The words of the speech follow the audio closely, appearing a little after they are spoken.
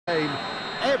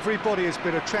Everybody has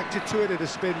been attracted to it. It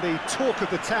has been the talk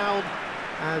of the town,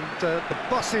 and the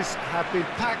buses have been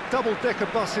packed, double-decker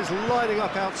buses lining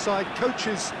up outside.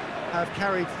 Coaches have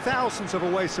carried thousands of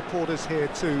away supporters here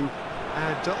too,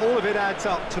 and all of it adds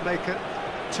up to make a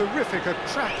terrific, a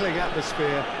crackling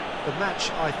atmosphere. The match,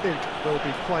 I think, will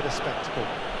be quite a spectacle.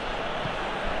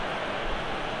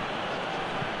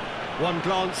 One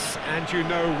glance and you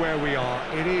know where we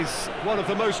are. It is one of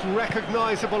the most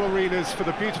recognisable arenas for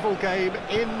the beautiful game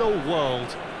in the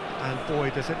world, and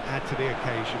boy does it add to the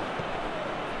occasion.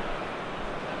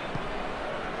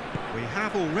 We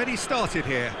have already started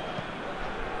here.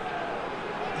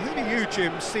 Who do you,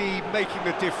 Jim, see making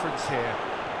the difference here?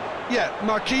 Yeah,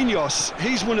 Marquinhos.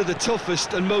 He's one of the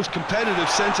toughest and most competitive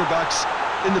centre-backs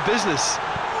in the business.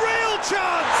 Real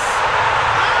chance!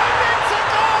 And it's a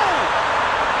goal!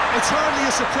 It's hardly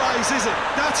a surprise, is it?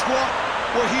 That's what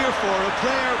we're here for, a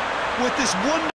player with this one